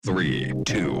Three,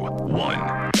 two,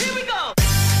 one. Here we go!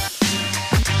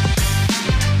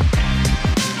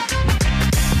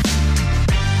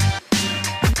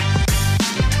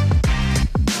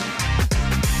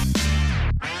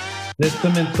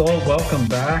 System and Soul, welcome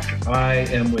back. I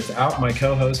am without my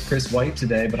co-host Chris White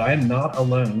today, but I am not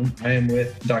alone. I am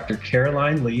with Dr.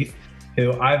 Caroline Leaf,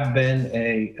 who I've been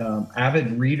a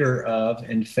avid reader of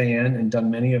and fan and done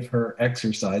many of her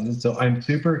exercises. So I'm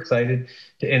super excited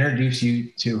to introduce you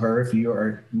to her if you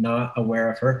are not aware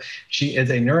of her. She is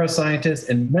a neuroscientist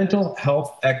and mental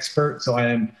health expert. So I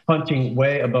am punching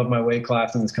way above my weight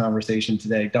class in this conversation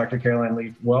today. Dr. Caroline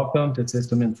Leaf, welcome to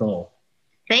System and Soul.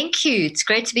 Thank you. It's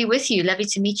great to be with you. Lovely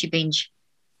to meet you, Benj.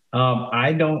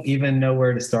 I don't even know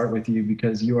where to start with you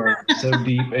because you are so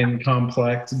deep and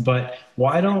complex. But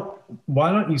why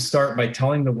don't you start by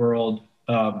telling the world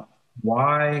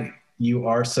why you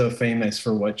are so famous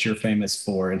for what you're famous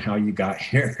for and how you got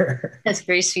here? That's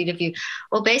very sweet of you.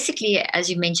 Well, basically, as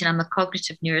you mentioned, I'm a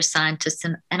cognitive neuroscientist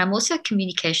and I'm also a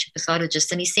communication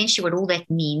pathologist. And essentially what all that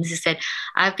means is that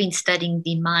I've been studying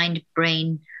the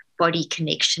mind-brain body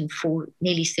connection for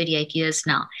nearly 38 years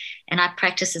now. And I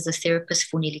practice as a therapist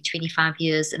for nearly 25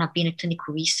 years. And I've been a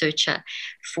clinical researcher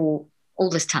for all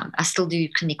this time. I still do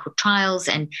clinical trials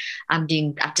and I've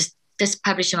just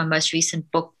published in my most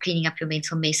recent book, Cleaning Up Your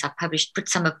Mental Mess. Put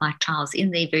some of my trials in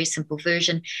there, very simple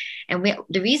version. And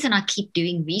the reason I keep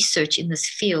doing research in this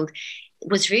field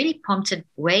was really prompted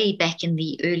way back in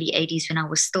the early 80s when I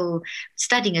was still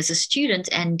studying as a student.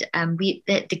 And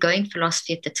the going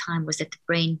philosophy at the time was that the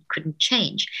brain couldn't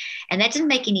change. And that didn't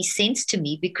make any sense to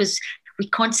me because we're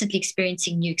constantly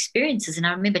experiencing new experiences. And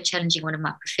I remember challenging one of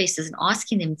my professors and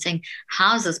asking them, saying,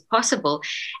 how is this possible?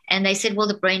 And they said, well,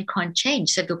 the brain can't change.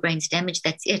 So if your brain's damaged,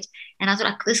 that's it. And I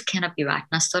thought, this cannot be right.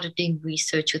 And I started doing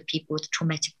research with people with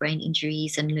traumatic brain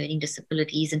injuries and learning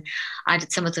disabilities. And I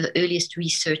did some of the earliest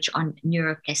research on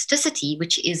neuroplasticity,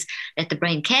 which is that the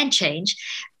brain can change,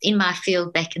 in my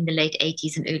field back in the late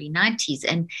 80s and early 90s.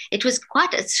 And it was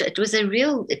a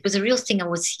real thing.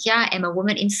 I am a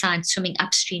woman in science swimming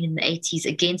upstream in the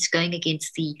 80s going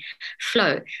against the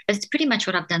flow. But it's pretty much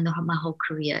what I've done my whole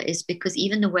career, is because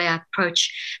even the way I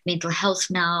approach mental health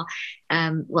now,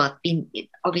 this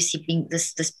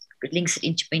links it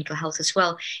into mental health as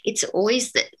well. It's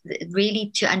always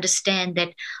really to understand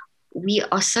that we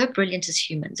are so brilliant as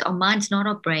humans. Our mind's not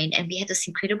our brain, and we have this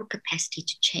incredible capacity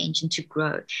to change and to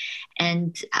grow.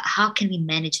 And how can we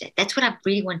manage that? That's what I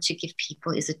really want to give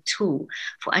people, is a tool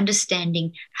for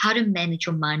understanding how to manage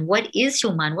your mind. What is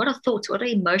your mind? What are thoughts? What are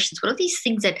emotions? What are these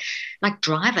things that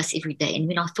drive us every day? And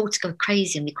when our thoughts go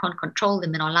crazy and we can't control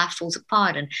them and our life falls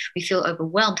apart and we feel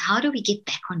overwhelmed, how do we get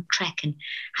back on track? And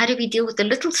how do we deal with the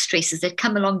little stresses that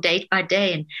come along day by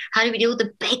day? And how do we deal with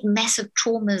the big, massive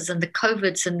traumas and the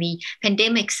COVIDs and the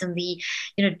pandemics and the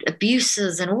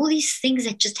abuses and all these things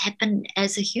that just happen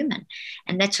as a human?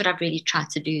 And that's what I've really tried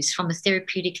to do, is from a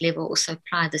therapeutic level also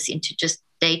apply this into just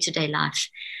day-to-day life,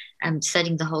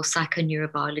 studying the whole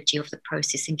psychoneurobiology of the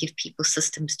process and give people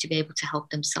systems to be able to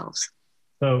help themselves.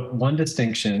 So one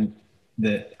distinction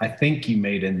that I think you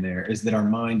made in there is that our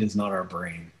mind is not our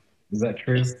brain. Is that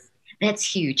true? Yes,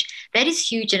 that's huge. That is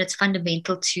huge, and it's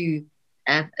fundamental to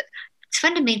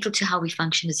how we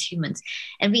function as humans.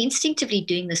 And we're instinctively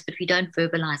doing this, but we don't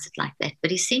verbalize it like that.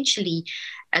 But essentially,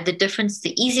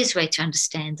 the easiest way to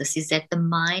understand this is that the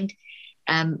mind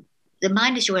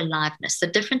is your aliveness. The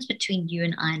difference between you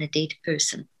and I and a dead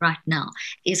person right now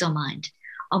is our mind.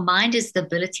 Our mind is the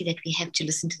ability that we have to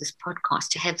listen to this podcast,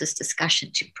 to have this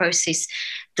discussion, to process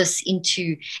this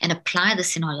into and apply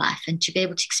this in our life, and to be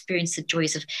able to experience the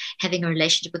joys of having a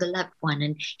relationship with a loved one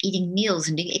and eating meals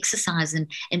and doing exercise and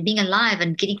being alive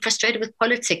and getting frustrated with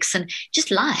politics and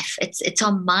just life. It's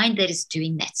our mind that is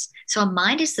doing that. So our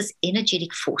mind is this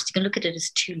energetic force. You can look at it as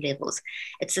two levels.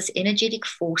 It's this energetic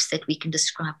force that we can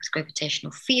describe with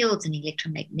gravitational fields and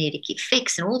electromagnetic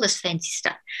effects and all this fancy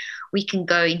stuff. We can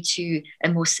go into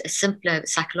a simpler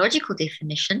psychological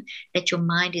definition, that your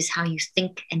mind is how you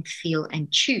think and feel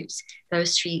and choose.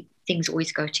 Those three things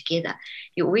always go together.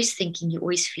 You're always thinking, you're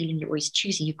always feeling, you're always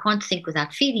choosing. You can't think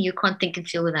without feeling. You can't think and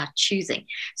feel without choosing.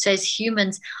 So as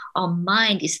humans, our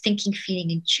mind is thinking,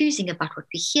 feeling, and choosing about what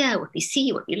we hear, what we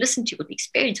see, what we listen to, what we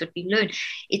experience, what we learn.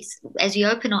 It's as we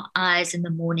open our eyes in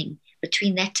the morning,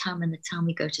 between that time and the time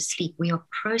we go to sleep, we are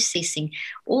processing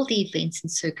all the events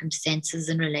and circumstances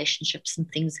and relationships and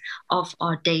things of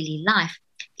our daily life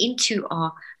into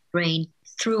our brain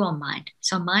through our mind.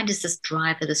 So our mind is this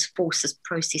driver, this force, this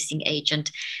processing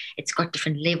agent. It's got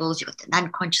different levels. You've got the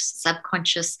unconscious,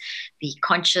 subconscious, the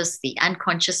conscious, the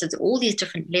unconscious. It's all these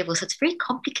different levels. So it's very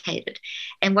complicated.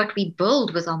 And what we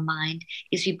build with our mind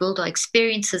is we build our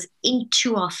experiences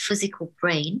into our physical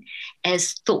brain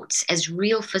as thoughts, as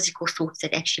real physical thoughts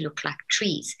that actually look like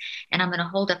trees. And I'm going to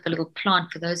hold up a little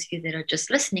plant. For those of you that are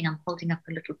just listening, I'm holding up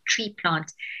a little tree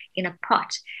plant in a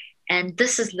pot. And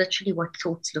this is literally what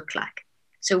thoughts look like.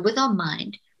 So with our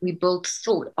mind, we build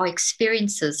thought, our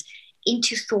experiences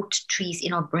into thought trees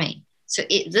in our brain. So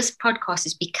this podcast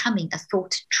is becoming a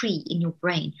thought tree in your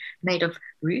brain made of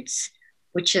roots,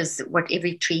 which is what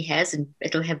every tree has, and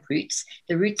it'll have roots.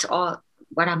 The roots are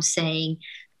what I'm saying,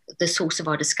 the source of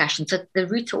our discussion. So the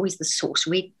roots are always the source,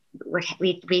 where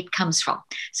it comes from.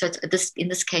 So in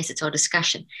this case, it's our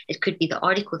discussion. It could be the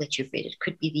article that you've read. It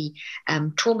could be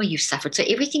the trauma you've suffered. So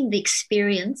everything, the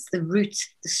experience, the roots,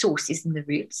 the source is in the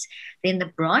roots. Then the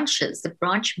branches, the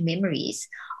branch memories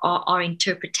are our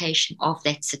interpretation of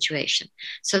that situation.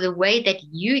 So the way that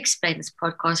you explain this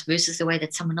podcast versus the way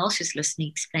that someone else who's listening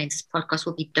explains this podcast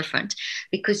will be different,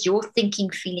 because your thinking,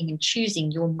 feeling, and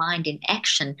choosing, your mind in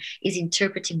action, is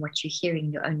interpreting what you're hearing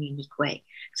in your own unique way.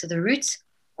 So the roots,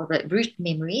 or the root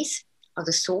memories, are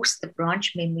the source. The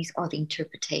branch memories are the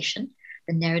interpretation,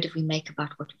 the narrative we make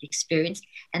about what we've experienced.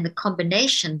 And the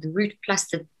combination, the root plus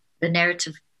the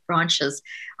narrative branches,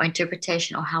 our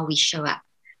interpretation, or how we show up.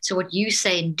 So what you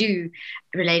say and do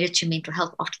related to mental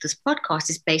health after this podcast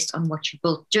is based on what you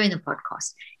built during the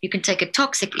podcast. You can take a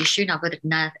toxic issue. Now, I've got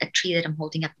a tree that I'm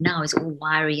holding up now is all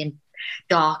wiry and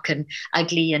dark and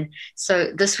ugly. And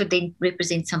so this would then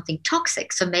represent something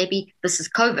toxic. So maybe this is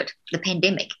COVID, the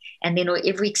pandemic. And then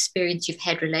every experience you've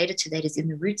had related to that is in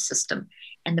the root system.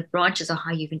 And the branches are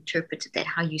how you've interpreted that,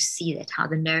 how you see that, how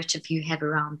the narrative you have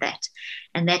around that.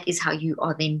 And that is how you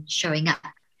are then showing up.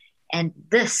 And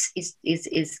this is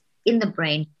in the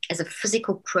brain as a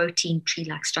physical protein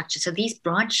tree-like structure. So these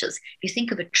branches, if you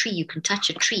think of a tree, you can touch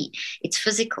a tree. It's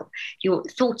physical. Your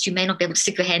thoughts, you may not be able to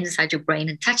stick your hand inside your brain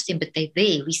and touch them, but they're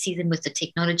there. We see them with the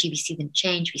technology. We see them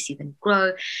change. We see them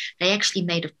grow. They're actually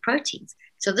made of proteins.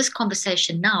 So this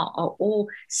conversation now are all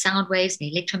sound waves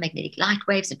and electromagnetic light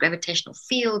waves and gravitational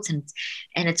fields, and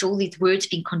it's all these words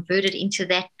being converted into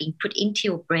that, being put into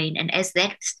your brain. And as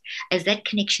that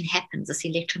connection happens, this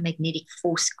electromagnetic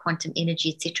force, quantum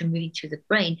energy, etc., moving through the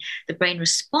brain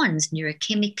responds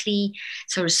neurochemically.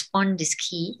 So respond is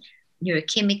key,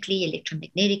 neurochemically,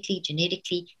 electromagnetically,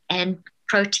 genetically, and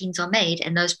proteins are made,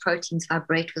 and those proteins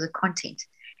vibrate with the content.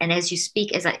 And as you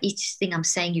speak, each thing I'm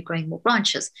saying, you're growing more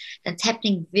branches. That's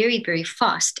happening very, very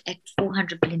fast at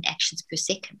 400 billion actions per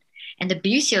second. And the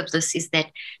beauty of this is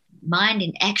that mind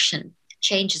in action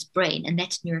changes brain, and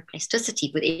that's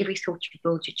neuroplasticity. With every thought you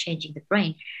build, you're changing the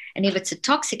brain. And if it's a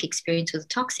toxic experience with a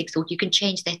toxic thought, you can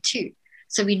change that too.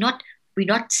 So we're not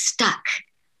stuck.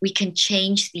 We can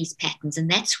change these patterns,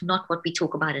 and that's not what we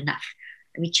talk about enough.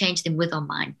 And we change them with our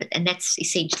mind. And that's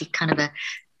essentially kind of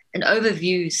an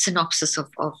overview synopsis of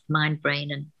mind, brain,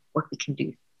 and what we can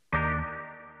do.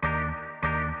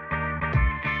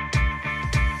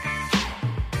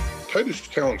 Titus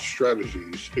Talent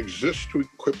Strategies exists to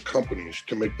equip companies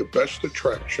to make the best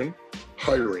attraction,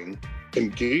 hiring,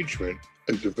 engagement,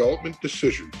 and development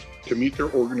decisions to meet their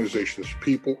organization's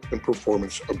people and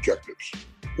performance objectives.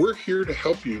 We're here to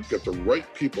help you get the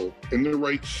right people in the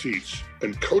right seats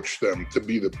and coach them to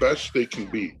be the best they can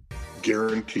be,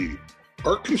 guaranteed.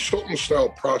 Our consultant-style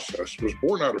process was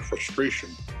born out of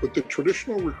frustration with the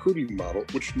traditional recruiting model,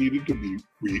 which needed to be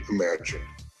reimagined.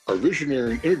 Our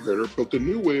visionary and integrator built a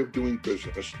new way of doing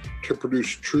business to produce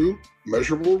true,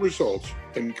 measurable results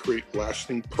and create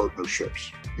lasting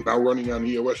partnerships. Now running on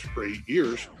EOS for 8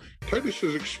 years, Titus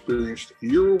has experienced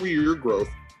year-over-year growth,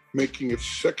 making its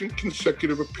second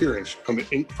consecutive appearance on the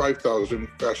Inc. 5000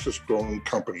 fastest growing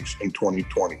companies in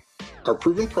 2020. Our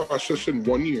proven process in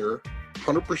 1 year,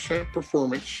 100%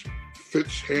 performance,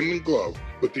 fits hand in glove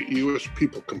with the EOS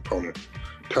people component,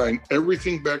 tying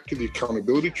everything back to the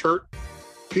accountability chart,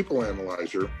 people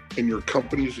analyzer, and your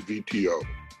company's VTO.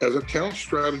 As a talent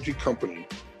strategy company,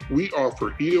 we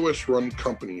offer EOS-run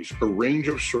companies a range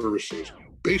of services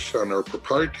based on our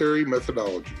proprietary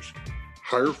methodologies: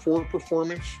 hire for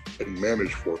performance and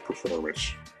manage for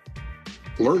performance.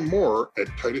 Learn more at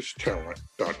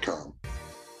titustalent.com.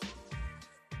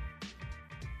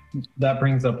 That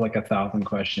brings up like 1,000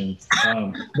 questions.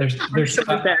 I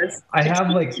have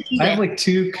like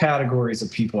two categories of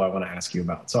people I want to ask you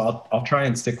about. So I'll try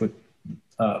and stick with.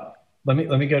 Let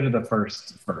me go to the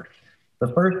first. The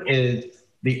first is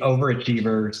the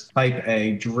overachievers, type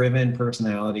A, driven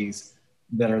personalities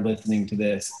that are listening to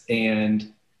this,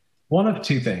 and one of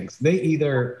two things. They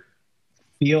either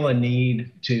feel a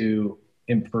need to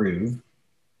improve.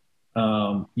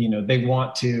 They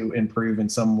want to improve in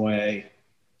some way.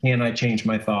 Can I change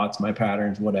my thoughts, my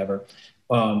patterns, whatever?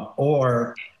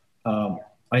 Or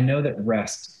I know that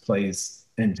rest plays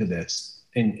into this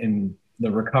in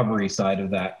the recovery side of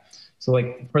that. So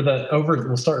like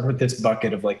we'll start with this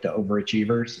bucket of like the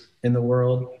overachievers in the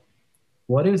world.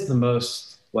 What is the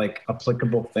most like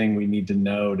applicable thing we need to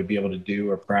know to be able to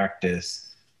do or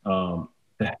practice to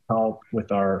help with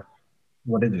our,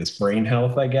 what is this, brain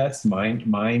health, I guess,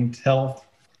 mind health?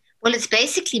 Well, it's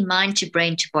basically mind to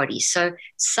brain to body. So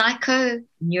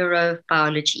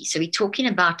psychoneurobiology. So we're talking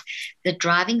about the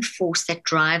driving force that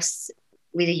drives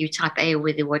whether you're type A or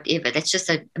whether whatever. That's just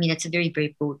it's a very,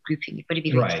 very broad grouping. You've got to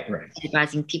be right.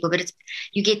 advising people, but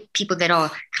you get people that are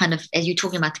kind of, as you're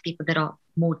talking about, the people that are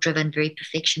more driven, very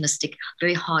perfectionistic,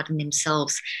 very hard on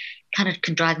themselves, kind of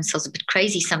can drive themselves a bit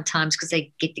crazy sometimes because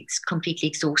they get completely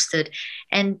exhausted.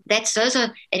 And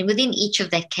and within each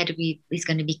of that category is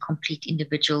going to be complete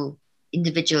individual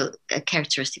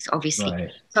characteristics, obviously.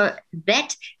 Right. So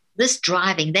this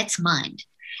driving, that's mind.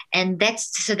 And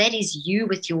that is you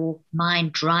with your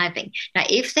mind driving. Now,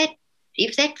 think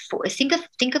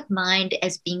of mind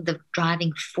as being the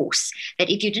driving force, that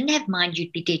if you didn't have mind,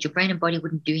 you'd be dead. Your brain and body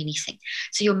wouldn't do anything.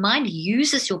 So your mind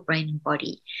uses your brain and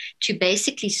body to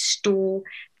basically store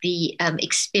the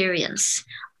experience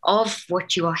of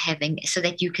what you are having so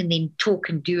that you can then talk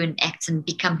and do and act and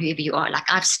become whoever you are. Like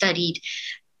I've studied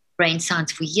brain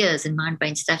science for years and mind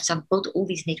brain stuff. So I've built all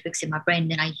these networks in my brain,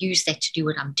 and then I use that to do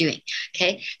what I'm doing.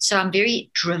 Okay. So I'm very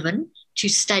driven to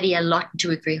study a lot and to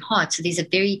work very hard. So there's a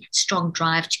very strong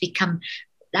drive to become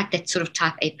like that sort of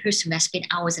type A person where I spend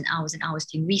hours and hours and hours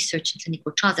doing research and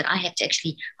clinical trials that I have to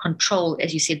actually control,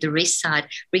 as you said, the rest side,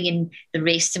 bring in the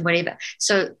rest and whatever.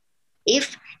 So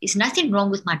if there's nothing wrong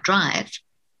with my drive,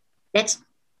 but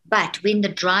when the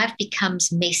drive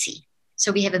becomes messy,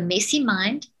 so we have a messy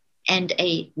mind and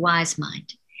a wise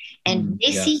mind. And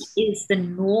messy is the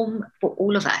norm for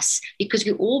all of us because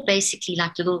we're all basically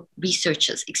like little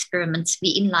researchers, experiments.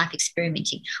 We're in life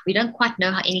experimenting. We don't quite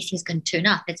know how anything's going to turn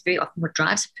out. That's very often what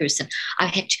drives a person. I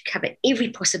have to cover every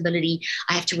possibility.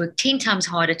 I have to work 10 times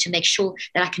harder to make sure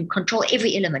that I can control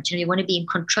every element. You want to be in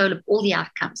control of all the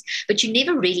outcomes, but you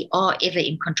never really are ever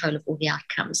in control of all the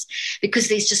outcomes because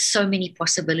there's just so many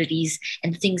possibilities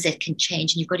and things that can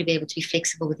change, and you've got to be able to be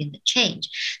flexible within the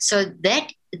change. So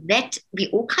that we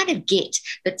all kind of get,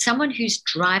 but someone who's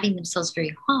driving themselves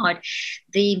very hard,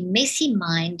 the messy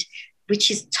mind,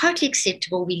 which is totally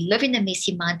acceptable. We live in the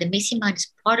messy mind. The messy mind is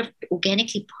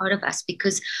organically part of us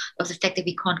because of the fact that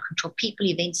we can't control people,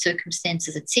 events,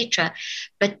 circumstances, etc.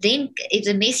 But then if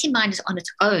the messy mind is on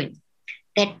its own,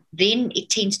 that then it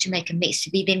tends to make a mess.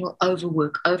 We then will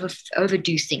overwork,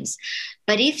 overdo things.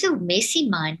 But if the messy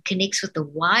mind connects with the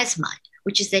wise mind,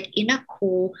 which is that inner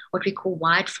core, what we call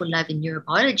wired for love in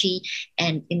neurobiology,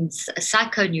 and in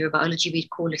psychoneurobiology, we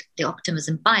call it the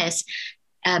optimism bias.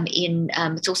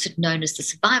 It's also known as the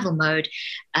survival mode,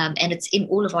 and it's in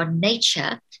all of our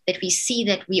nature that we see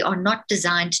that we are not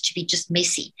designed to be just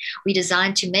messy. We're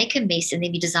designed to make a mess, and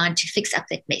then we're designed to fix up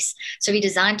that mess. So we're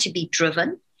designed to be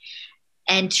driven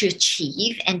and to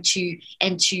achieve and to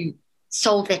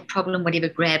solve that problem, whatever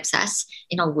grabs us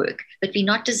in our work. But we're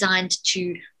not designed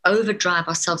to overdrive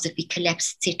ourselves that we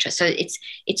collapse, etc. So it's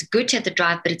good to have the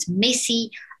drive, but it's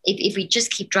messy. If we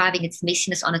just keep driving, it's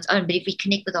messiness on its own. But if we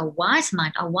connect with our wise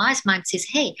mind says,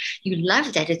 hey, you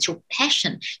love that. It's your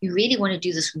passion. You really want to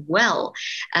do this well.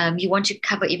 You want to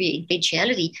cover every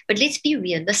eventuality. But let's be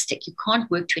realistic. You can't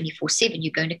work 24/7.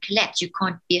 You're going to collapse. You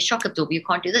can't be a shock absorber. You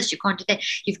can't do this. You can't do that.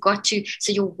 You've got to.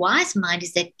 So your wise mind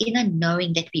is that inner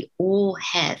knowing that we all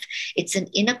have. It's an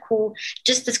inner core.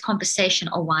 Just this conversation,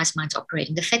 our wise mind's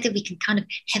operating. The fact that we can kind of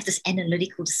have this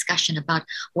analytical discussion about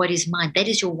what is mind, that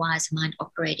is your wise mind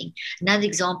operating. Another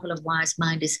example of wise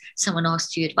mind is someone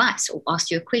asks you advice or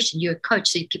asks you a question. You're a coach,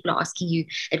 so people are asking you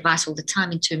advice all the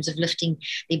time in terms of lifting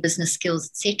their business skills,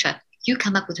 etc. You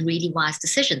come up with really wise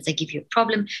decisions. They give you a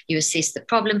problem, you assess the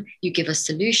problem, you give a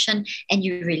solution, and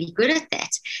you're really good at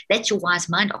that. That's your wise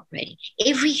mind operating.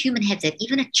 Every human has that.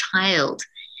 Even a child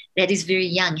that is very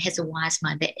young has a wise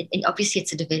mind. And obviously,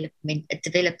 it's a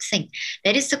developed thing.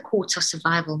 That is the core to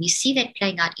survival. We see that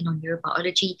playing out in our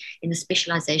neurobiology, in the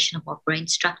specialization of our brain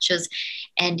structures,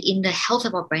 and in the health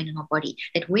of our brain and our body.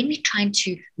 That when we're trying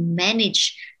to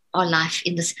manage our life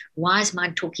in this wise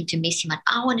mind talking to messy mind,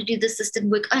 I want to do this, this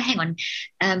didn't work. Oh, hang on.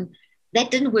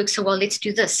 That didn't work so well, let's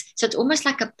do this. So it's almost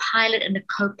like a pilot and a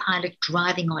co-pilot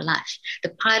driving our life. The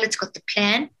pilot's got the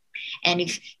plan, And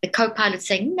if the co-pilot's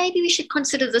saying, maybe we should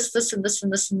consider this, this, and this,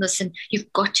 and this, and this, and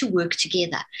you've got to work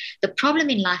together. The problem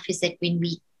in life is that when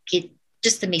we get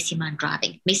just the messy mind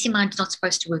driving. Messy mind is not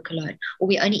supposed to work alone, or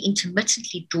we only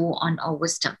intermittently draw on our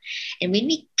wisdom. And when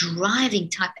we're driving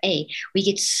type A, we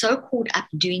get so caught up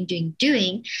doing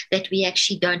that we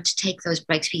actually don't take those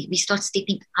breaks. We start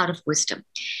stepping out of wisdom,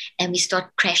 and we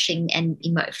start crashing and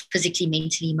physically,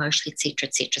 mentally, emotionally, etc.,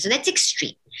 etc. So that's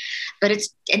extreme. But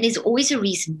there's always a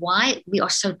reason why we are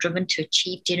so driven to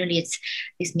achieve. Generally,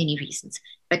 there's many reasons,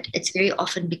 but it's very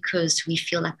often because we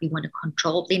feel like we want to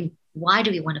control. Then why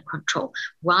do we want to control?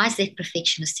 Why is that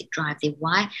perfectionistic drive there?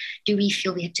 Why do we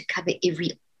feel we have to cover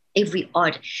every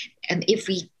odd,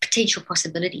 every potential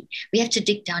possibility? We have to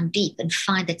dig down deep and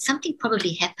find that something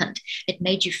probably happened that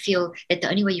made you feel that the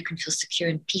only way you can feel secure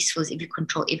and peaceful is if you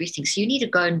control everything. So you need to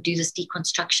go and do this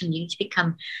deconstruction. You need to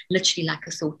become literally like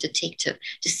a thought detective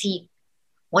to see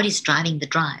what is driving the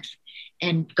drive,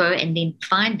 and go and then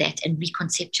find that and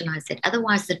reconceptualize that.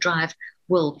 Otherwise, the drive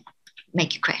will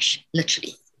make you crash,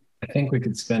 literally. I think we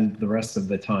could spend the rest of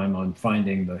the time on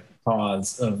finding the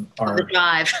cause of our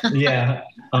drive. Yeah.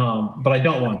 But I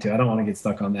don't want to. I don't want to get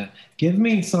stuck on that. Give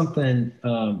me something,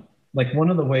 like one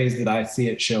of the ways that I see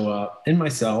it show up in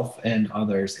myself and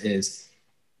others is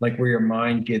like where your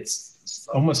mind gets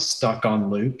almost stuck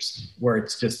on loops, where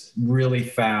it's just really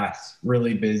fast,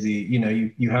 really busy.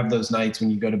 You have those nights when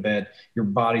you go to bed, your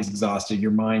body's exhausted, your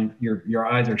mind, your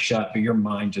eyes are shut, but your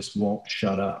mind just won't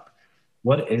shut up.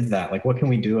 What is that? Like, what can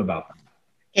we do about that?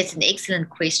 It's an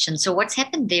excellent question. So what's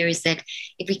happened there is that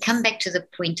if we come back to the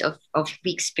point of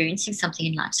we experiencing something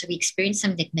in life, so we experience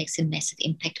something that makes a massive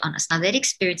impact on us. Now that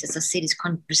experience, as I said, is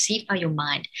received by your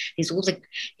mind. There's all the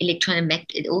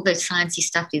all the sciencey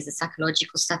stuff, there's the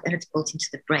psychological stuff, and it's built into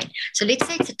the brain. So let's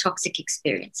say it's a toxic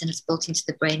experience and it's built into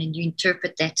the brain, and you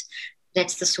interpret that.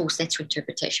 That's the source, that's your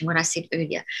interpretation, what I said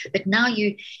earlier. But now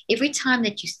every time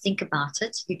that you think about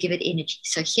it, you give it energy.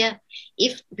 So here,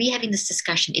 if we're having this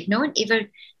discussion, if no one ever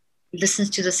listens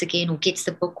to this again or gets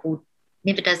the book or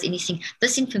never does anything,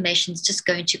 this information is just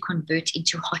going to convert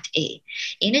into hot air.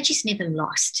 Energy is never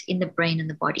lost in the brain and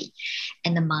the body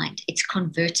and the mind. It's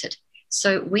converted.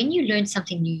 So when you learn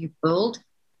something new, you build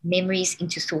memories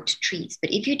into thought trees.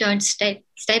 But if you don't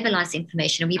stabilize the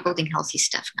information, and we're building healthy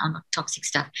stuff now, not toxic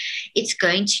stuff, it's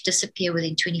going to disappear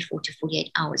within 24 to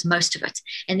 48 hours, most of it.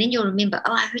 And then you'll remember,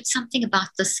 I heard something about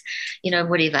this,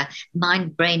 whatever,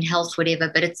 mind, brain, health,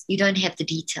 whatever, but you don't have the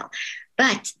detail.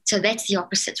 But so that's the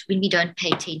opposite when we don't pay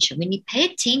attention. When we pay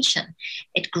attention,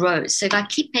 it grows. So if I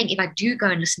do go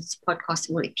and listen to this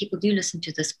podcast, or if people do listen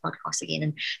to this podcast again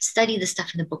and study the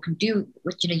stuff in the book and do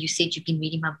what, you said you've been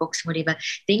reading my books and whatever,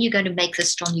 then you're going to make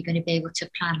this strong. You're going to be able to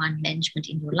apply mind management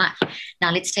in your life.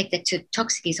 Now let's take that to a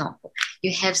toxic example.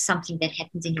 You have something that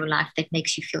happens in your life that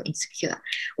makes you feel insecure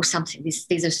or something.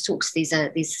 There's a source,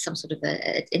 there's some sort of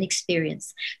an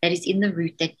experience that is in the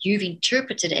root that you've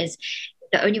interpreted as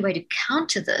the only way to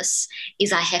counter this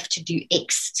is I have to do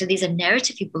X. So there's a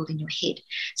narrative you build in your head.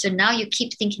 So now you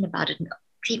keep thinking about it and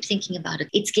keep thinking about it.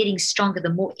 It's getting stronger. The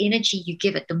more energy you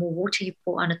give it, the more water you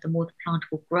pour on it, the more the plant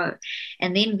will grow.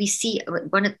 And then we see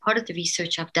part of the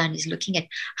research I've done is looking at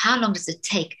how long does it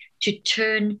take to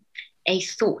turn a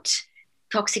thought,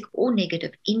 toxic or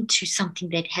negative, into something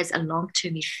that has a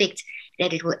long-term effect,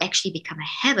 that it will actually become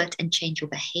a habit and change your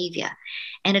behavior.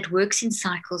 And it works in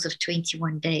cycles of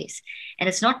 21 days. And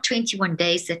it's not 21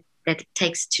 days that it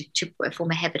takes to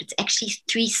form a habit. It's actually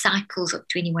 3 cycles of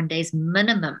 21 days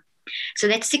minimum. So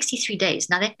that's 63 days.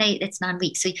 Now that's 9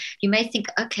 weeks. So you may think,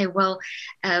 okay, well,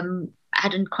 I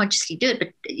didn't consciously do it,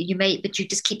 but you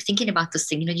just keep thinking about this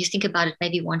thing. You think about it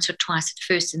maybe once or twice at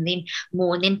first, and then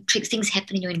more, and then things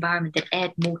happen in your environment that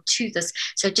add more to this.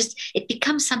 So it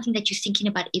becomes something that you're thinking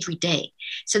about every day.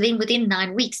 So then within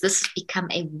 9 weeks, this has become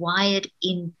a wired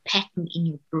in pattern in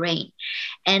your brain.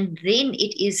 And then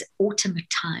it is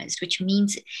automatized, which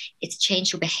means it's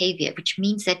changed your behavior, which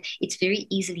means that it's very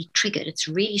easily triggered. It's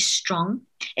really strong.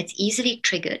 It's easily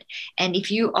triggered. And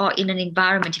if you are in an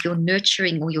environment, if you're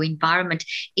nurturing or your environment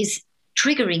is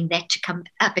triggering that to come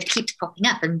up, it keeps popping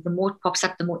up. And the more it pops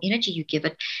up, the more energy you give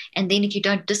it. And then if you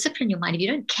don't discipline your mind, if you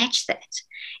don't catch that,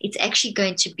 it's actually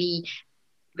going to be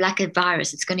like a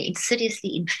virus. It's going to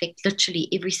insidiously infect literally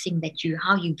everything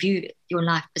how you view your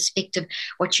life, perspective,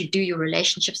 what you do, your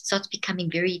relationships. It starts becoming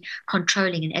very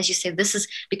controlling. And as you say, this is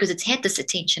because it's had this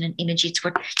attention and energy. It's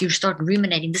what you start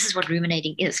ruminating. This is what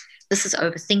ruminating is. This is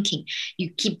overthinking. You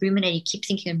keep ruminating, you keep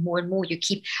thinking more and more. You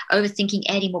keep overthinking,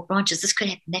 adding more branches. This could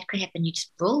happen, that could happen. You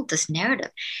just build this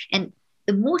narrative. And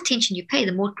the more attention you pay,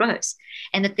 the more it grows.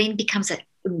 And it then becomes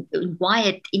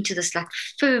wired into this like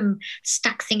firm,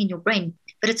 stuck thing in your brain.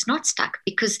 but it's not stuck,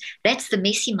 because that's the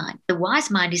messy mind. The wise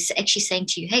mind is actually saying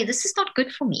to you, hey, this is not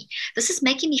good for me. This is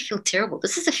making me feel terrible.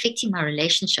 This is affecting my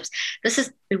relationships.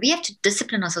 We have to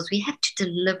discipline ourselves. We have to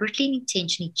deliberately and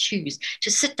intentionally choose to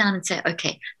sit down and say,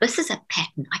 okay, this is a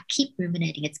pattern. I keep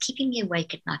ruminating. It's keeping me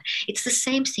awake at night. It's the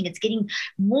same thing. It's getting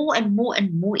more and more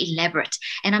and more elaborate.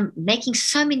 And I'm making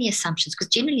so many assumptions, because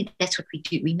generally that's what we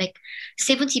do. We make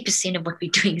 70% of what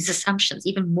we're doing is assumptions,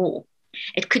 even more.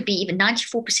 It could be even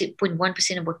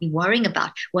 94.1% of what we're worrying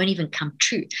about won't even come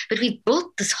true. But we've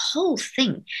built this whole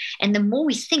thing. And the more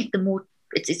we think, the more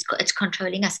it's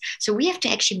controlling us. So we have to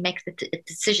actually make the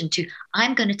decision to,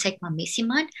 I'm going to take my messy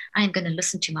mind. I'm going to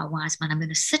listen to my wise mind. I'm going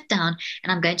to sit down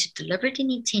and I'm going to deliberately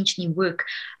and intentionally work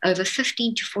over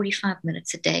 15 to 45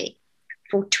 minutes a day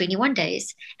for 21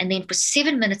 days, and then for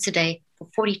 7 minutes a day for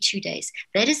 42 days.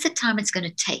 That is the time it's going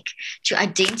to take to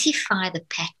identify the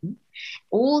pattern,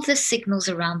 all the signals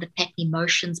around the pattern,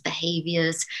 emotions,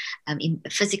 behaviors, in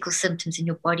physical symptoms in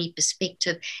your body,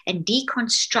 perspective, and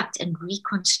deconstruct and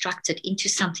reconstruct it into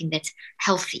something that's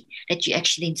healthy, that you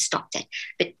actually then stop that.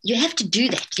 But you have to do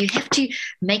that. You have to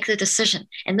make the decision.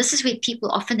 And this is where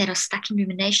people often that are stuck in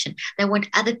rumination, they want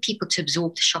other people to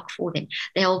absorb the shock for them.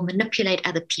 They'll manipulate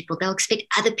other people. They'll expect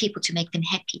other people to make them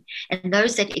happy. And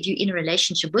those that, if you're in a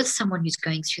relationship with someone who's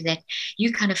going through that,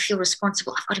 you kind of feel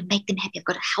responsible. I've got to make them happy. I've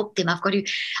got to help them. I've got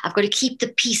to keep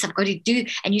the peace. I've got to do,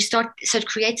 and so it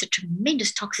creates a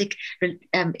tremendous toxic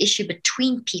issue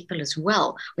between people as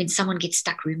well when someone gets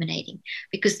stuck ruminating,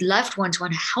 because loved ones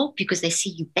want to help you because they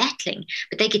see you battling,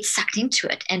 but they get sucked into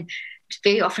it and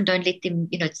very often don't let them,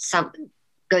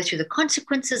 go through the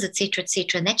consequences, et cetera,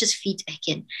 and that just feeds back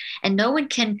in. And no one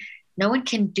can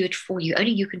do it for you.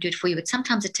 Only you can do it for you. But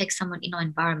sometimes it takes someone in our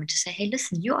environment to say, hey,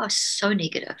 listen, you are so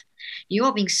negative. You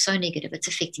are being so negative. It's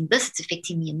affecting this. It's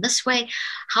affecting me in this way.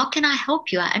 How can I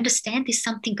help you? I understand there's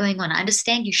something going on. I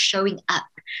understand you showing up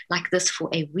like this for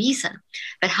a reason.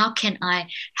 But how can I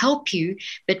help you?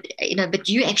 But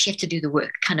you actually have to do the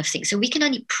work, kind of thing. So we can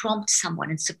only prompt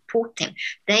someone and support them.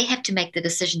 They have to make the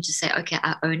decision to say, okay,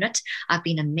 I own it. I've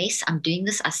been a mess. I'm doing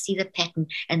this. I see the pattern.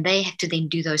 And they have to then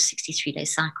do those 63-day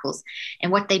cycles.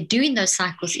 And what they do in those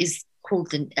cycles is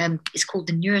called the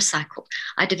neurocycle.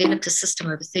 I developed a system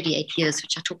over 38 years,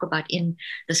 which I talk about in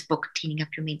this book, Cleaning Up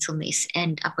Your Mental Mess.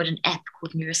 And I've got an app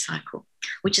called Neurocycle,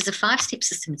 which is a 5-step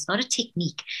system. It's not a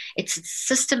technique. It's a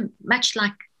system much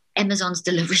like Amazon's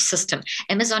delivery system.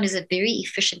 Amazon is a very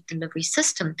efficient delivery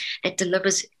system that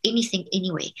delivers anything,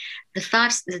 anywhere. The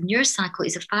neurocycle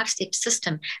is a 5-step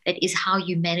system that is how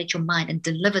you manage your mind and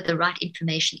deliver the right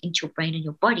information into your brain and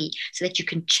your body so that you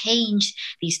can change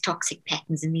these toxic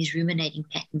patterns and these ruminating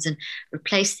patterns and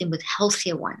replace them with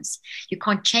healthier ones. You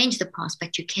can't change the past,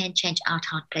 but you can change out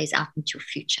how it plays out into your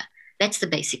future. That's the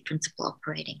basic principle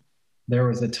operating. There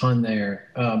was a ton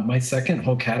there. My second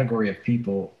whole category of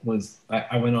people was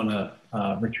I went on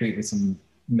a retreat with some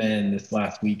men this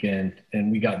last weekend, and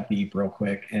we got deep real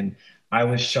quick. And I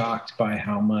was shocked by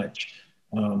how much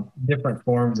different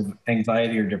forms of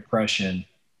anxiety or depression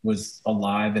was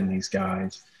alive in these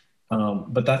guys.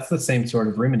 But that's the same sort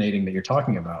of ruminating that you're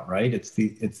talking about, right? It's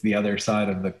the other side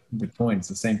of the coin. It's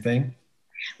the same thing.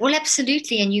 Well,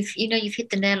 absolutely. And you've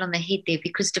hit the nail on the head there,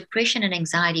 because depression and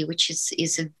anxiety, which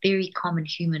is a very common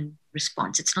human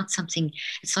response. It's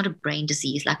not a brain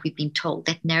disease like we've been told.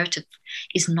 That narrative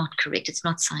is not correct. It's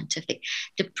not scientific.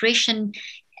 Depression,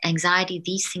 anxiety,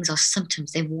 these things are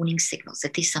symptoms. They're warning signals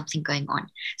that there's something going on.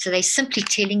 So they're simply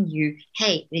telling you,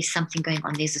 hey, there's something going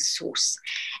on. There's a source.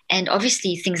 And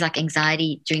obviously things like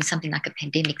anxiety during something like a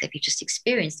pandemic that we just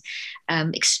experienced,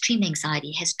 extreme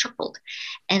anxiety has tripled.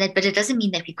 But it doesn't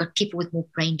mean that we've got people with more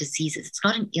brain diseases. It's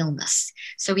not an illness.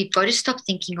 So we've got to stop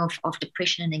thinking of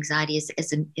depression and anxiety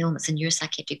as an illness, a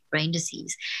neuropsychiatric brain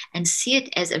disease, and see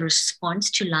it as a response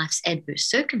to life's adverse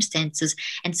circumstances.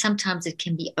 And sometimes it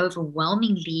can be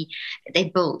overwhelmingly, they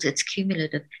build, it's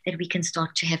cumulative, that we can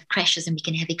start to have crashes and we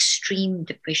can have extreme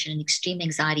depression and extreme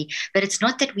anxiety. But it's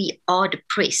not that we are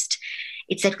depressed.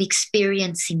 It's that we're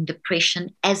experiencing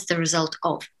depression as the result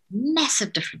of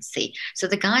massive difference there. So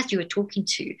the guys you were talking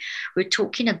to, we're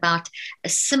talking about a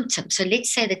symptom. So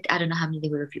let's say that, I don't know how many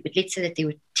there were of you, but let's say that there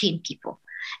were 10 people.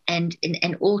 And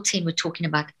all 10 were talking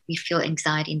about we feel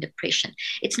anxiety and depression.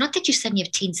 It's not that you suddenly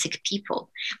have 10 sick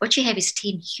people. What you have is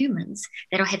 10 humans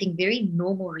that are having very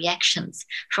normal reactions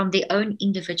from their own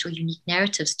individual unique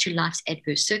narratives to life's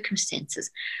adverse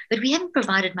circumstances. But we haven't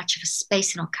provided much of a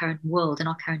space in our current world and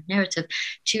our current narrative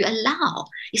to allow,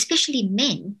 especially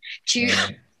men, to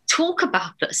talk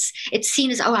about this. It's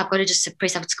seen as, oh, I've got to just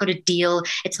suppress, I've just got to deal.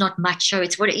 It's not macho.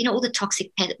 It's what, all the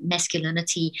toxic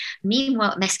masculinity.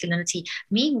 Meanwhile,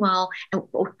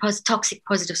 or toxic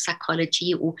positive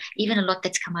psychology, or even a lot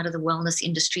that's come out of the wellness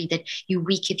industry, that you're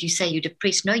weak if you say you're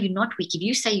depressed. No, you're not weak. If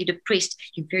you say you're depressed,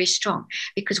 you're very strong,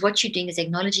 because what you're doing is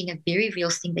acknowledging a very real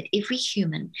thing that every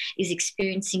human is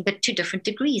experiencing, but to different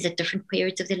degrees at different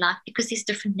periods of their life, because there's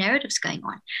different narratives going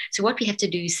on. So what we have to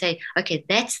do is say, okay,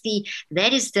 that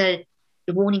is the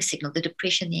warning signal. The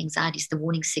depression, the anxiety is the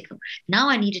warning signal. Now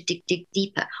I need to dig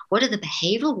deeper. What are the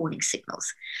behavioral warning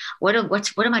signals? What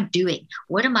am I doing?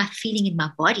 What am I feeling in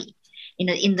my body in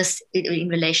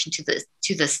relation to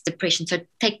this depression? So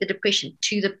take the depression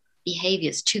to the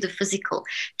behaviors, to the physical,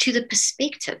 to the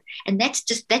perspective. And that's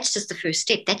just the first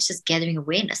step. That's just gathering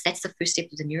awareness. That's the first step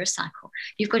of the neurocycle.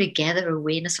 You've got to gather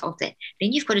awareness of that.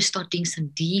 Then you've got to start doing some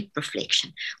deep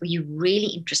reflection, where you really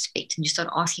introspect and you start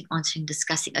answering,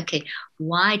 discussing, okay,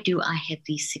 why do I have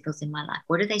these signals in my life?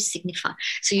 What do they signify?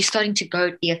 So you're starting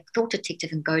to be a thought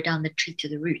detective and go down the tree to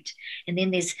the root. And then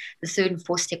there's the third and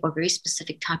fourth step are very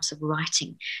specific types of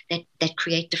writing that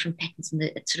create different patterns and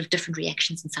the sort of different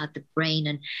reactions inside the brain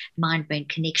and mind-brain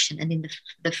connection. And then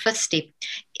the fourth step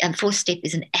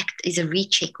is a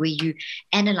recheck, where you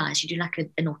analyze, you do like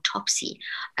an autopsy,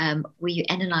 where you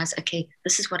analyze, okay,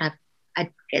 this is what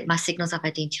my signals I've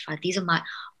identified. These are my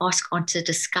ask on to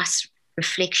discuss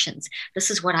reflections.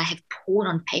 This is what I have poured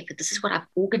on paper. This is what I've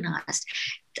organized.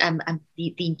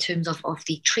 In terms of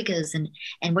the triggers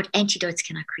and what antidotes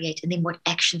can I create, and then what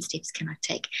action steps can I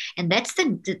take. And that's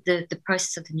the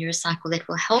process of the neurocycle that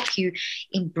will help you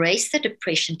embrace the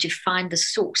depression, to find the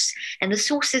source. And the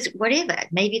source is whatever.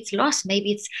 Maybe it's loss,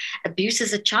 maybe it's abuse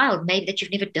as a child, maybe that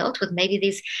you've never dealt with, maybe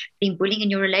there's been bullying in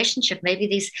your relationship, maybe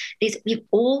we've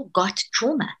all got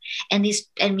trauma, and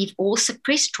we've all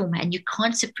suppressed trauma, and you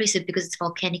can't suppress it because it's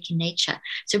volcanic in nature.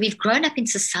 So we've grown up in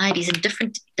societies in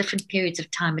different periods of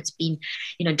time. It's been,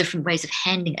 different ways of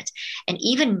handling it. And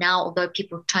even now, although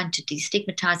people are trying to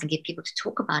destigmatize and get people to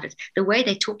talk about it, the way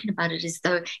they're talking about it is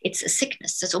though it's a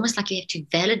sickness. So it's almost like you have to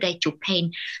validate your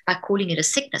pain by calling it a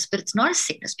sickness, but it's not a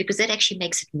sickness, because that actually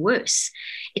makes it worse.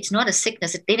 It's not a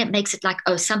sickness. Then it makes it like,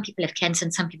 oh, some people have cancer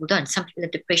and some people don't. Some people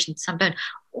have depression, some don't.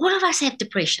 All of us have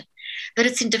depression, but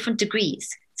it's in different degrees.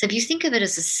 So if you think of it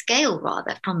as a scale,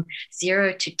 rather, from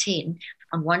 0 to 10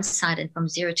 on one side and from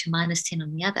 0 to -10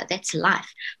 on the other, that's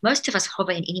life. Most of us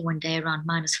hover in any one day around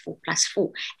 -4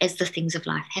 +4 as the things of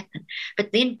life happen.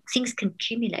 But then things can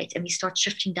accumulate and we start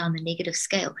shifting down the negative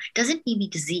scale. Doesn't mean we're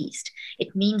diseased.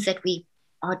 It means that we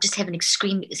just have an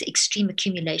extreme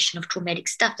accumulation of traumatic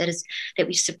stuff that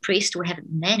we've suppressed or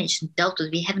haven't managed and dealt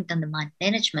with. We haven't done the mind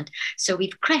management. So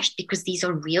we've crashed, because these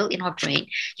are real in our brain.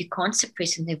 You can't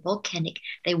suppress them. They're volcanic.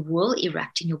 They will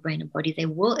erupt in your brain and body. They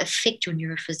will affect your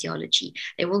neurophysiology.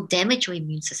 They will damage your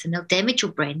immune system. They'll damage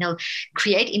your brain. They'll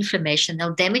create inflammation.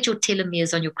 They'll damage your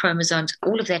telomeres on your chromosomes.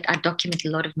 All of that, I document a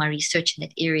lot of my research in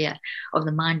that area of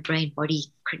the mind, brain,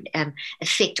 body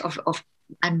effect of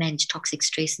unmanaged toxic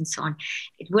stress and so on.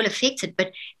 It will affect it,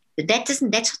 but that's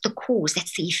not the cause,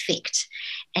 that's the effect.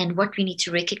 And what we need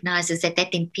to recognize is that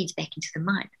then feeds back into the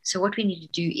mind. So what we need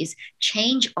to do is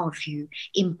change our view,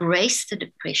 embrace the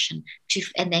depression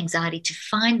and the anxiety, to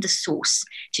find the source,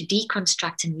 to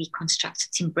deconstruct and reconstruct.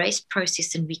 It's embrace,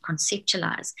 process, and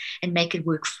reconceptualize, and make it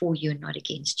work for you and not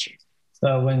against you. So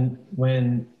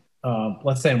when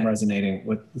let's say I'm resonating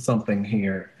with something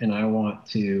here and I want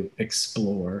to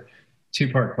explore,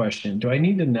 two-part question. Do I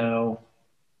need to know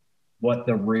what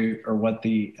the root or what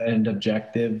the end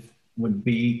objective would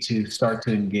be to start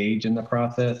to engage in the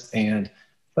process? And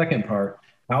second part,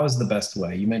 how is the best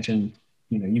way? You mentioned,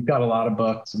 you've got a lot of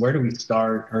books. Where do we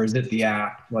start? Or is it the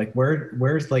app? Like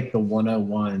where's like the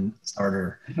 101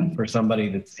 starter for somebody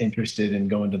that's interested in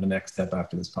going to the next step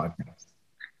after this podcast?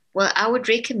 Well, I would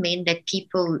recommend that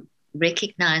people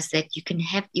recognize that you can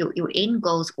have your end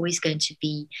goal is always going to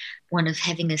be one of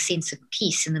having a sense of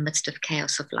peace in the midst of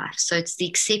chaos of life. So it's the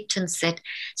acceptance that,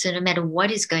 so no matter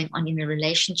what is going on in a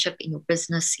relationship, in your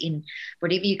business, in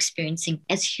whatever you're experiencing,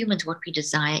 as humans, what we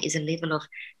desire is a level of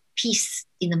peace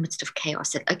in the midst of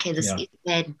chaos. That, okay, this is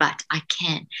bad, but I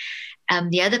can.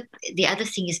 The other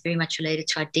thing is very much related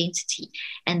to identity,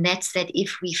 and that's that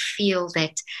if we feel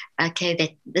that, okay,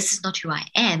 that this is not who I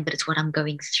am, but it's what I'm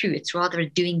going through, it's rather a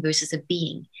doing versus a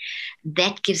being,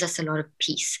 that gives us a lot of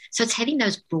peace. So it's having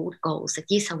those broad goals that,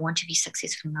 yes, I want to be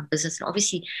successful in my business. And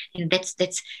obviously,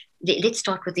 that's let's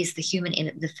start with this, the human,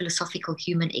 the philosophical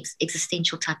human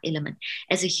existential type element.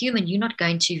 As a human, you're not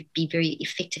going to be very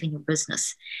effective in your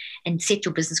business and set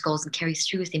your business goals and carry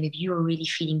through with them if you are really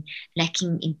feeling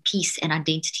lacking in peace and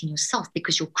identity in yourself,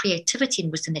 because your creativity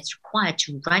and wisdom that's required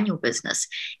to run your business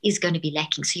is going to be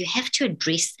lacking. So you have to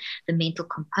address the mental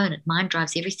component. Mind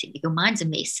drives everything. If your mind's a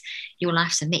mess, your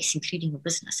life's a mess, including your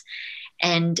business.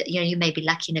 And you may be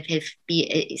lucky enough to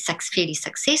be fairly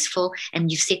successful,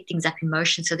 and you've set things up in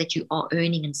motion so that you are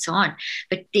earning and so on.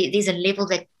 But there's a level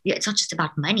that it's not just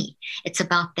about money; it's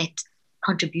about that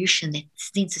contribution, that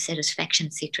sense of satisfaction,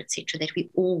 et cetera, that we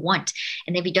all want.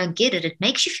 And if we don't get it, it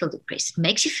makes you feel depressed. It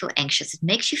makes you feel anxious. It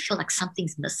makes you feel like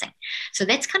something's missing. So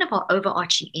that's kind of our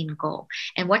overarching end goal.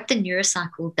 And what the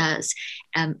neurocycle does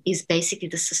is basically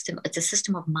the system. It's a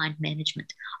system of mind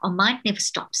management. Our mind never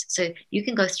stops. So you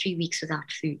can go 3 weeks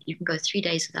without food. You can go 3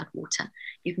 days without water.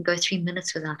 You can go 3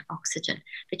 minutes without oxygen.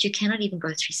 But you cannot even go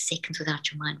 3 seconds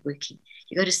without your mind working.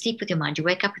 You go to sleep with your mind. You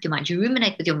wake up with your mind. You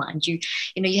ruminate with your mind. You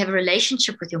have a relationship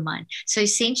with your mind. So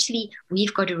essentially,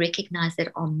 we've got to recognize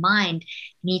that our mind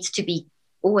needs to be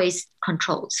always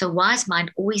controlled. So wise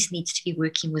mind always needs to be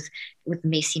working with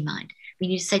messy mind. We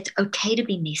need to say it's okay to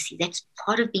be messy. That's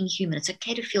part of being human. It's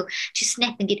okay to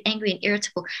snap and get angry and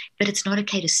irritable, but it's not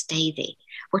okay to stay there.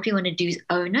 What we want to do is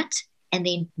own it and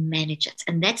then manage it.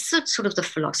 And that's sort of the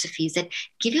philosophy, is that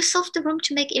give yourself the room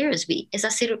to make errors. As I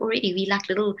said already, we like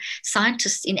little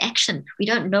scientists in action. We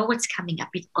don't know what's coming up.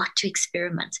 We've got to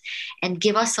experiment and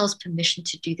give ourselves permission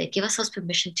to do that. Give ourselves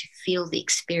permission to feel the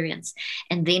experience.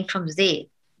 And then from there,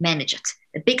 manage it.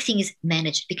 The big thing is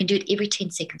manage. We can do it every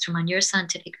 10 seconds. From our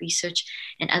neuroscientific research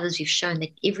and others, we've shown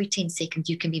that every 10 seconds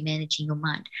you can be managing your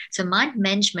mind. So mind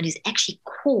management is actually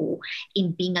core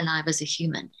in being alive as a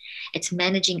human. It's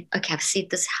managing, okay, I've said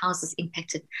this, how's this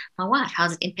impacted my wife?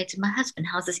 How's it impacted my husband?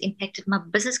 How's this impacted my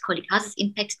business colleague? How's this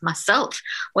impacted myself?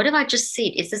 What have I just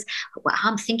said? Is this,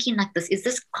 how I'm thinking like this? Is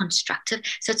this constructive?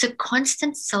 So it's a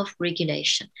constant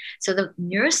self-regulation. So the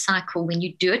neurocycle, when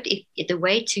you do it, the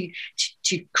way to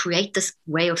create this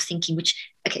way of thinking,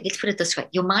 which, okay, let's put it this way.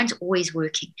 Your mind's always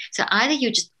working. So either you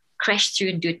just crash through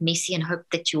and do it messy and hope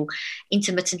that you'll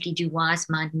intermittently do wise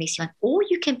mind, messy mind, or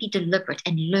you can be deliberate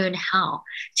and learn how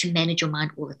to manage your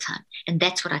mind all the time. And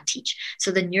that's what I teach.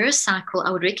 So the neurocycle, I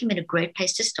would recommend a great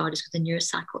place to start is with the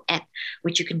neurocycle app,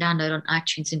 which you can download on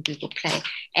iTunes and Google Play.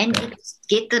 And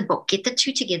get the book, get the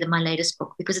two together, my latest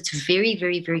book, because it's very,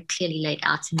 very, very clearly laid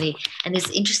out in there. And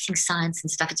there's interesting science and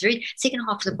stuff. It's second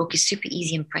half of the book is super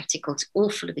easy and practical. It's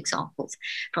all full of examples,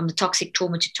 from the toxic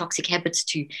trauma to toxic habits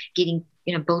to getting,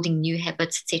 building new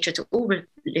habits, etc. It's all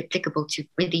applicable to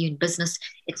whether you're in business,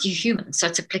 you're human, so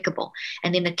it's applicable.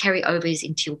 And then the carryover is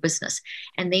into your business.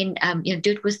 And then,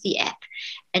 do it with the app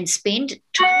and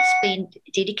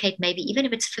dedicate maybe, even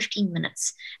if it's 15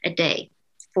 minutes a day,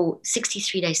 for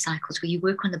 63-day cycles where you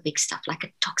work on the big stuff, like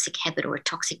a toxic habit or a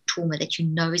toxic trauma that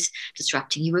is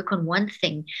disrupting. You work on one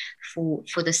thing for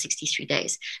the 63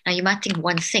 days. Now, you might think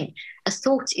one thing. A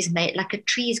thought is made, like a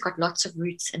tree has got lots of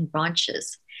roots and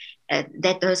branches.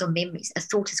 Those are memories. A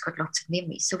thought has got lots of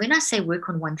memories. So when I say work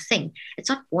on one thing, it's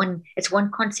not one, it's one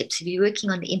concept. So if you're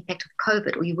working on the impact of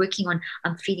COVID, or you're working on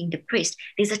I'm feeling depressed,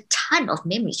 there's a ton of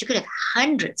memories. You could have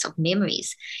hundreds of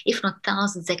memories, if not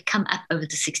thousands, that come up over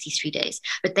the 63 days,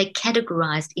 but they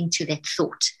categorized into that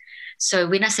thought. So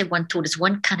when I say one thought, it's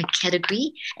one kind of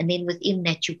category, and then within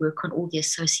that you work on all the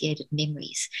associated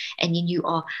memories, and then you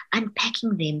are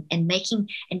unpacking them and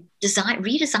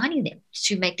redesigning them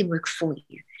to make them work for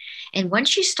you. And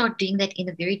once you start doing that in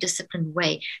a very disciplined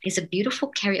way, there's a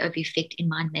beautiful carryover effect in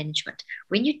mind management.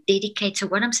 When you dedicate, so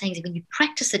what I'm saying is when you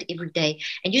practice it every day,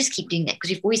 and you just keep doing that, because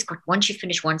you've always got, once you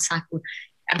finish one cycle,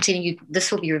 I'm telling you,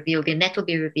 this will be revealed and that will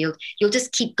be revealed. You'll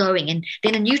just keep going, and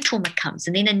then a new trauma comes,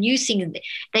 and then a new thing.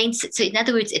 So in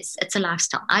other words, it's a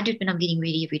lifestyle. I do it when I'm getting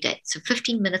ready every day. So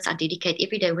 15 minutes I dedicate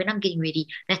every day when I'm getting ready.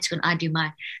 That's when I do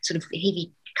my sort of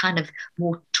heavy, kind of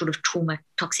more sort of trauma,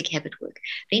 toxic habit work.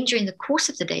 Then during the course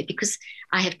of the day, because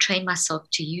I have trained myself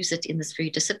to use it in this very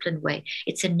disciplined way,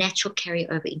 it's a natural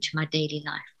carryover into my daily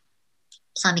life.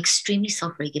 So I'm extremely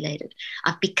self-regulated.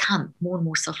 I've become more and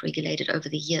more self-regulated over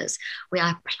the years, where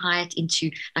I apply it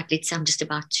into, like, let's say I'm just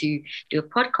about to do a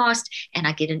podcast and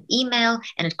I get an email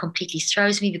and it completely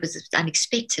throws me because it's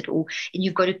unexpected, and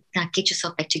you've got to get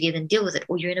yourself back together and deal with it.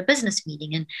 Or you're in a business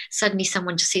meeting and suddenly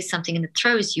someone just says something and it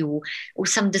throws you, or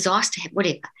some disaster,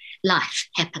 whatever. Life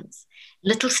happens.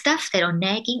 little stuff that are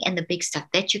nagging and the big stuff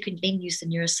that you can then use the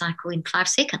neurocycle in 5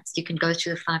 seconds. You can go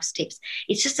through the 5 steps.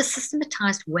 It's just a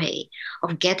systematized way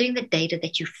of gathering the data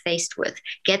that you're faced with,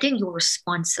 gathering your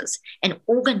responses and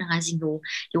organizing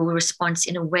your response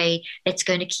in a way that's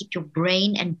going to keep your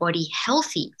brain and body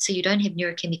healthy, so you don't have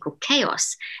neurochemical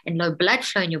chaos and low blood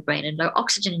flow in your brain and low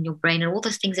oxygen in your brain and all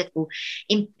those things that will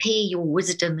impair your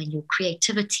wisdom and your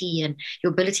creativity and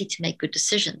your ability to make good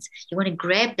decisions. You want to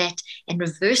grab that and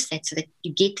reverse that so that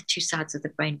you get the two sides of the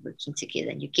brain working together,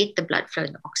 and you get the blood flow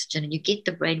and the oxygen, and you get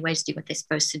the brain waves doing what they're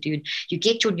supposed to do, and you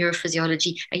get your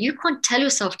neurophysiology. And you can't tell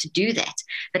yourself to do that,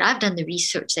 but I've done the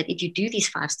research that if you do these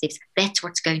 5 steps, that's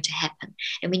what's going to happen.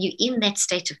 And when you're in that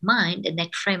state of mind and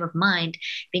that frame of mind,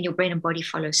 then your brain and body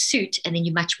follow suit, and then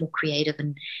you're much more creative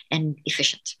and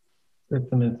efficient.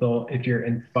 System and Soul, if you're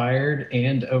inspired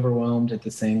and overwhelmed at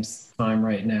the same time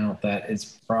right now, that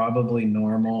is probably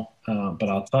normal. But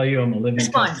I'll tell you, I'm a living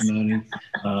testimony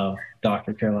of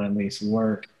Dr. Caroline Leaf's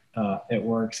work. It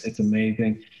works. It's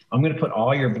amazing. I'm going to put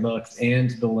all your books and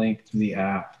the link to the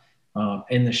app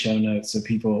in the show notes so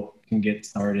people can get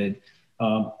started.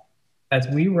 As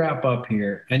we wrap up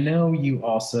here, I know you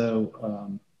also,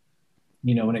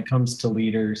 when it comes to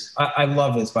leaders, I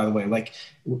love this, by the way, like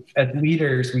as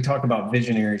leaders, we talk about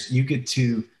visionaries, you get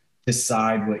to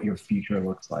decide what your future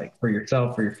looks like for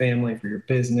yourself, for your family, for your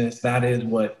business. That is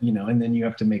what, and then you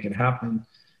have to make it happen.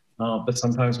 But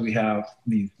sometimes we have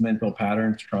these mental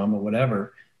patterns, trauma,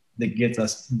 whatever, that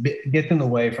gets in the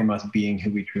way from us being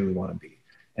who we truly want to be.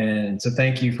 And so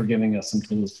thank you for giving us some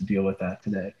tools to deal with that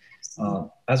today.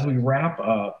 As we wrap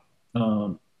up,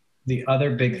 the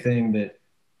other big thing that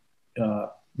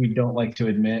we don't like to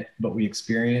admit, but we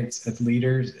experience as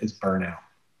leaders is burnout.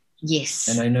 Yes.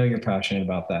 And I know you're passionate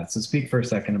about that. So speak for a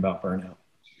second about burnout.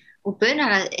 Well,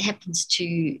 burnout happens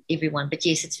to everyone, but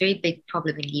yes, it's a very big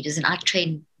problem in leaders. And I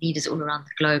train leaders all around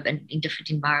the globe and in different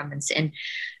environments. And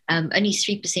only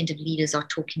 3% of leaders are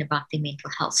talking about their mental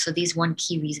health. So there's one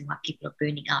key reason why people are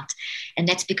burning out. And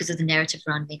that's because of the narrative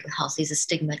around mental health. There's a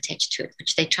stigma attached to it,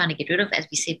 which they're trying to get rid of, as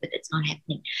we said, but it's not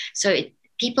happening. So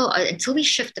until we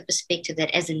shift the perspective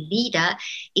that as a leader,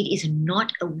 it is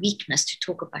not a weakness to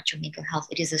talk about your mental health.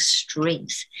 It is a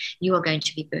strength. You are going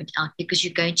to be burnt out because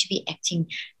you're going to be acting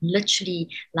literally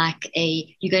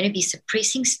you're going to be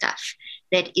suppressing stuff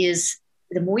that is,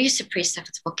 the more you suppress stuff,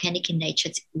 it's volcanic in nature,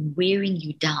 it's wearing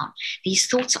you down. These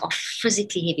thoughts are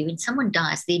physically heavy. When someone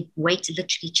dies, their weight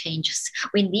literally changes.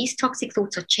 When these toxic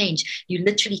thoughts are changed, you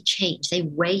literally change. They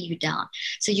weigh you down.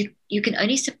 So you can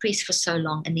only suppress for so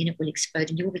long, and then it will explode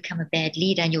and you will become a bad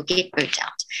leader and you'll get burnt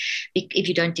out if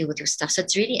you don't deal with your stuff. So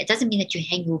it doesn't mean that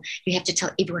you have to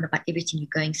tell everyone about everything you're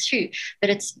going through, but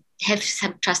it's have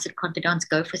some trusted confidants,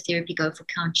 go for therapy, go for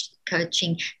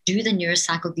coaching, do the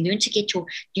neurocycle, learn to get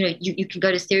you can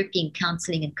go to therapy and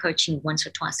counseling and coaching once or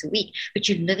twice a week, but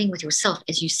you're living with yourself.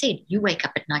 As you said, you wake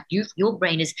up at night, your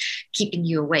brain is keeping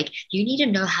you awake. You need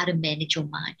to know how to manage your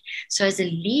mind. So as a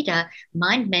leader,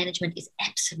 mind management is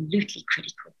absolutely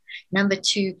critical. Number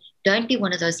 2, don't be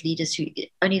one of those leaders who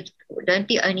don't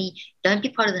be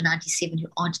part of the 97 who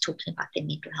aren't talking about their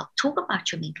mental health. Talk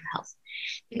about your mental health,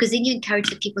 because then you encourage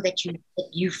the people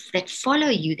that follow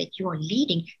you, that you are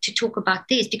leading, to talk about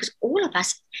theirs, because all of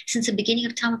us since the beginning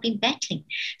of time have been battling.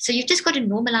 So you've just got to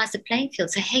normalize the playing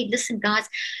field. Say, hey, listen, guys,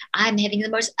 I'm having the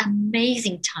most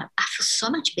amazing time. I feel so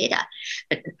much better.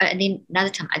 And then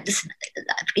another time,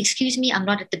 excuse me, I'm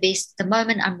not at the best at the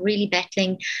moment. I'm really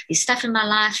battling. There's stuff in my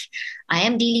life. I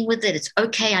am dealing with it. It's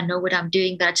okay. I know what I'm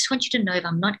doing, but I just want you to know if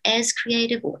I'm not as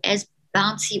creative or as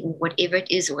bouncy or whatever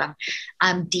it is, or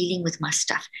I'm dealing with my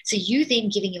stuff. So you then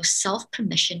giving yourself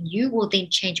permission, you will then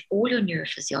change all your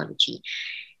neurophysiology,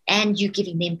 and you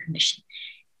giving them permission.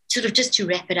 Sort of just to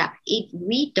wrap it up, if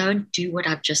we don't do what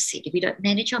I've just said, if we don't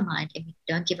manage our mind and we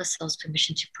don't give ourselves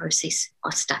permission to process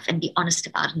our stuff and be honest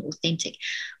about it and authentic,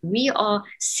 we are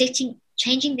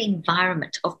changing the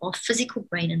environment of our physical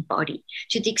brain and body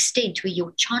to the extent where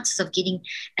your chances of getting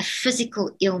a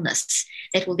physical illness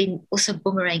that will then also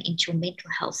boomerang into your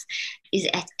mental health is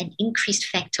at an increased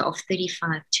factor of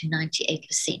 35 to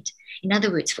 98%. In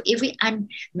other words, for every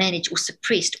unmanaged or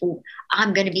suppressed, or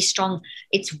I'm going to be strong,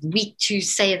 it's weak to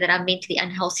say that I'm mentally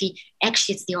unhealthy.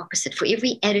 Actually, it's the opposite. For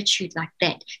every attitude like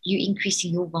that, you're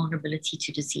increasing your vulnerability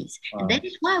to disease. Wow. And that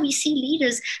is why we see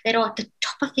leaders that are at the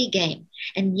top of their game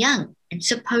and young and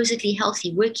supposedly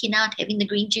healthy, working out, having the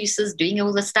green juices, doing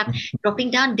all the stuff,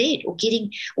 dropping down dead or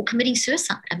committing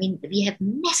suicide. I mean, we have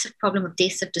massive problem of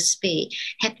deaths of despair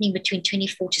happening between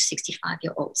 24 to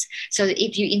 65-year-olds. So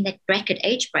if you're in that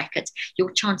age bracket, brackets,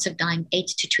 your chance of dying 8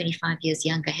 to 25 years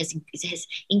younger has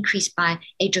increased by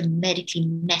a dramatically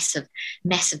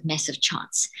massive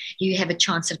chance. You have a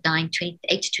chance of dying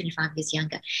 8 to 25 years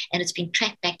younger. And it's been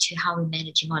tracked back to how we're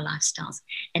managing our lifestyles.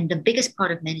 And the biggest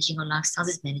part of managing our lifestyles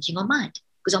is managing our mind,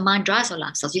 because our mind drives our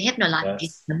lifestyles. You have no life if you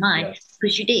have no mind,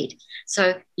 because you're dead.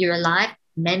 So you're alive,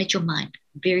 manage your mind.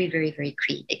 Very, very, very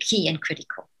key and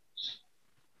critical.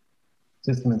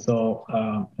 System and Soul,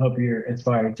 hope you're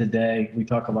inspired today. We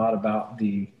talk a lot about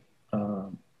the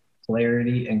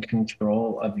clarity and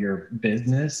control of your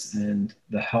business and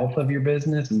the health of your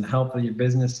business. And the health of your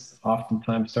business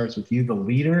oftentimes starts with you, the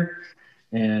leader,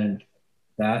 and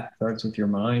that starts with your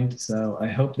mind. So I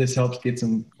hope this helps get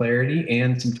some clarity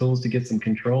and some tools to get some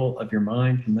control of your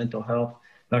mind and mental health.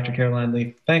 Dr. Caroline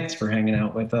Leaf, thanks for hanging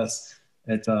out with us.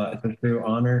 It's a true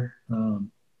honor.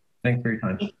 Thanks for your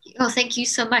time. Thank you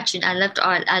so much. And I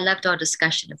loved our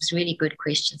discussion. It was really good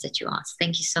questions that you asked.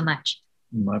 Thank you so much.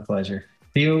 My pleasure.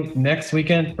 See you next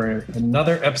weekend for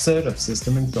another episode of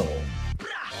System and Soul.